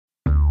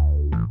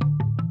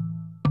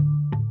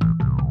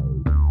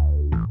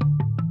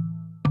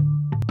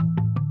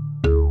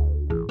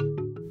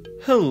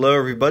Hello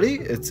everybody,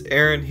 it's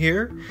Aaron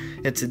here,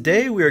 and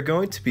today we are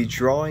going to be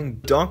drawing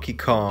Donkey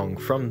Kong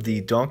from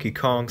the Donkey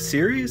Kong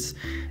series,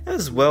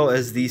 as well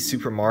as the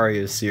Super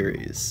Mario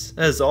series.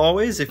 As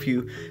always, if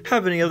you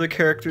have any other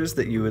characters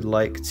that you would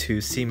like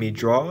to see me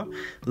draw,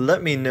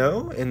 let me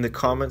know in the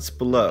comments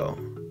below.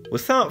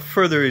 Without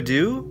further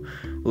ado,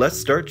 let's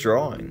start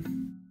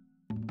drawing.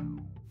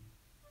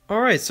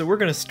 Alright, so we're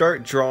going to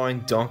start drawing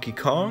Donkey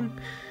Kong.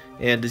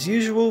 And as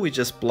usual, we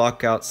just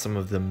block out some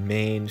of the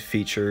main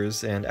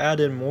features and add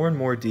in more and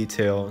more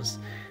details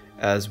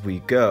as we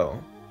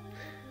go.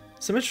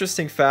 Some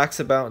interesting facts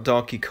about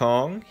Donkey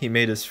Kong: he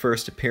made his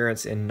first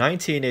appearance in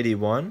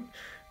 1981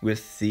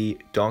 with the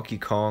Donkey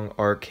Kong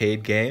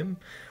arcade game.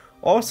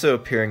 Also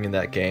appearing in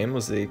that game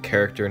was a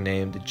character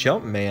named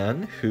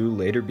Jumpman, who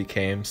later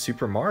became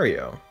Super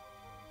Mario.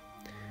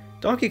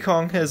 Donkey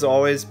Kong has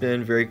always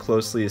been very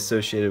closely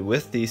associated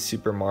with the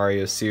Super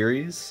Mario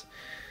series,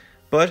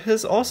 but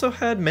has also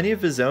had many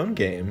of his own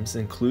games,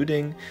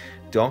 including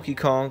Donkey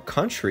Kong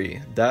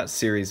Country, that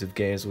series of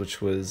games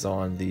which was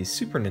on the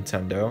Super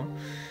Nintendo.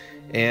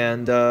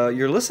 And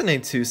you're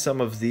listening to some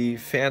of the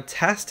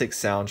fantastic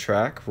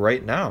soundtrack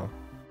right now.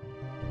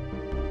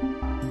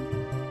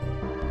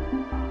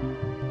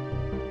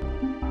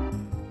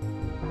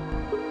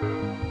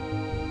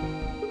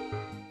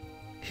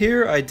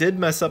 Here I did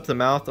mess up the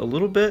mouth a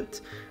little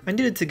bit. I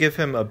needed to give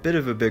him a bit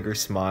of a bigger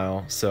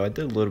smile, so I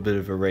did a little bit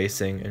of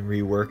erasing and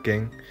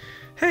reworking.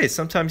 Hey,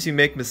 sometimes you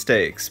make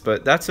mistakes,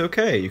 but that's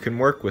okay, you can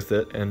work with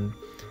it, and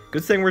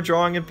good thing we're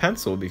drawing in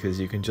pencil because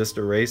you can just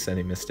erase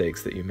any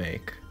mistakes that you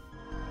make.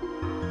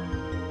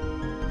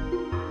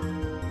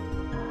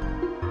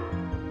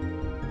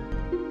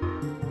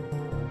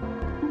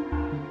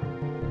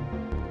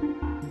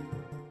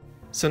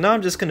 So now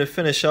I'm just going to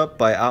finish up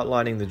by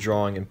outlining the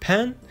drawing in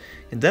pen,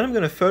 and then I'm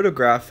going to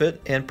photograph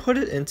it and put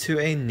it into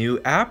a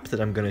new app that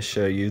I'm going to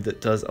show you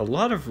that does a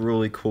lot of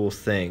really cool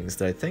things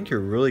that I think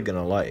you're really going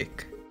to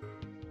like.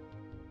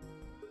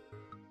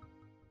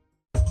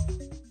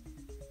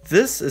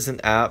 This is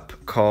an app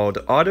called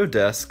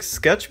Autodesk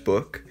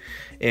Sketchbook,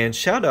 and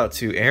shout out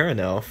to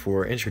Aaron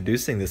for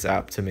introducing this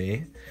app to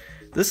me.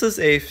 This is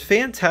a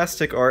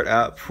fantastic art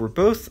app for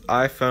both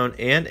iPhone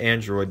and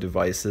Android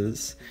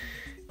devices.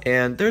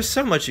 And there's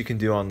so much you can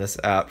do on this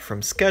app,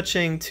 from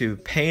sketching to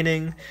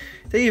painting.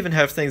 They even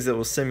have things that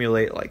will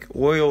simulate like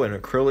oil and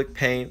acrylic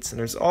paints, and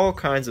there's all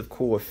kinds of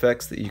cool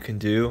effects that you can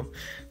do.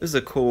 There's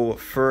a cool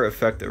fur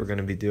effect that we're going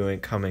to be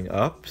doing coming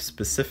up,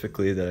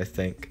 specifically, that I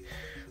think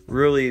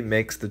really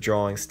makes the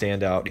drawing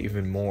stand out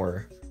even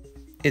more.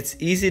 It's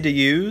easy to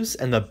use,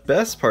 and the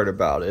best part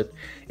about it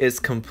is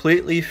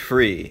completely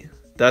free.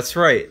 That's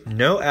right,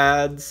 no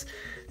ads,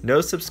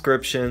 no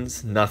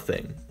subscriptions,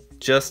 nothing.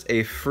 Just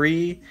a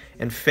free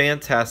and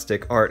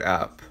fantastic art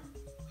app.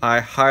 I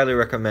highly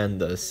recommend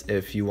this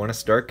if you want to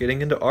start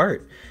getting into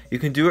art. You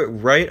can do it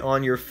right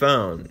on your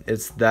phone.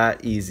 It's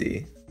that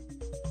easy.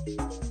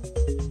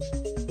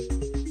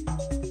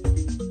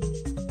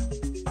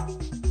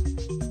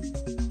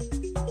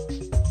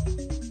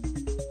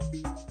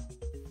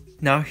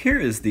 Now here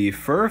is the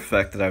fur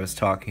effect that I was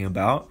talking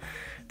about.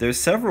 There's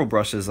several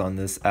brushes on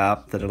this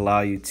app that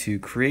allow you to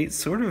create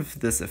sort of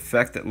this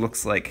effect that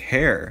looks like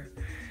hair.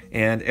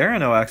 And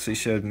Aaron actually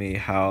showed me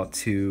how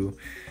to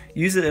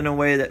use it in a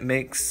way that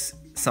makes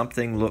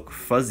something look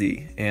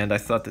fuzzy, and I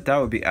thought that that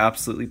would be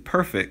absolutely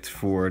perfect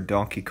for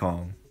Donkey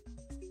Kong.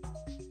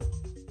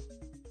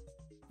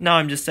 Now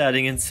I'm just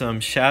adding in some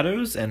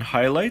shadows and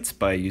highlights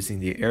by using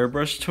the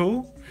airbrush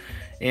tool,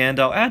 and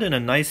I'll add in a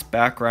nice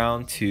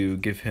background to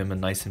give him a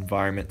nice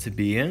environment to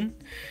be in.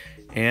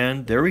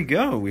 And there we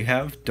go, we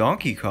have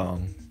Donkey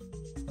Kong.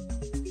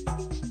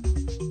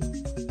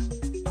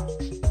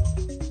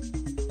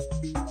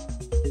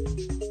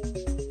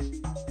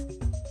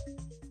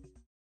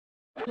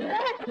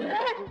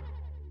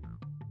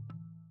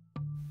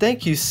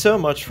 Thank you so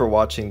much for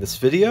watching this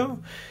video.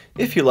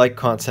 If you like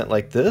content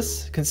like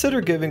this,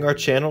 consider giving our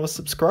channel a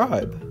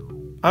subscribe.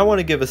 I want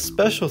to give a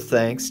special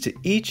thanks to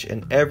each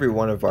and every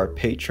one of our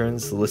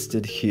patrons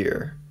listed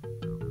here.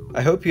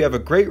 I hope you have a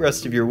great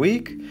rest of your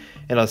week,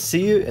 and I'll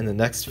see you in the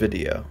next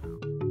video.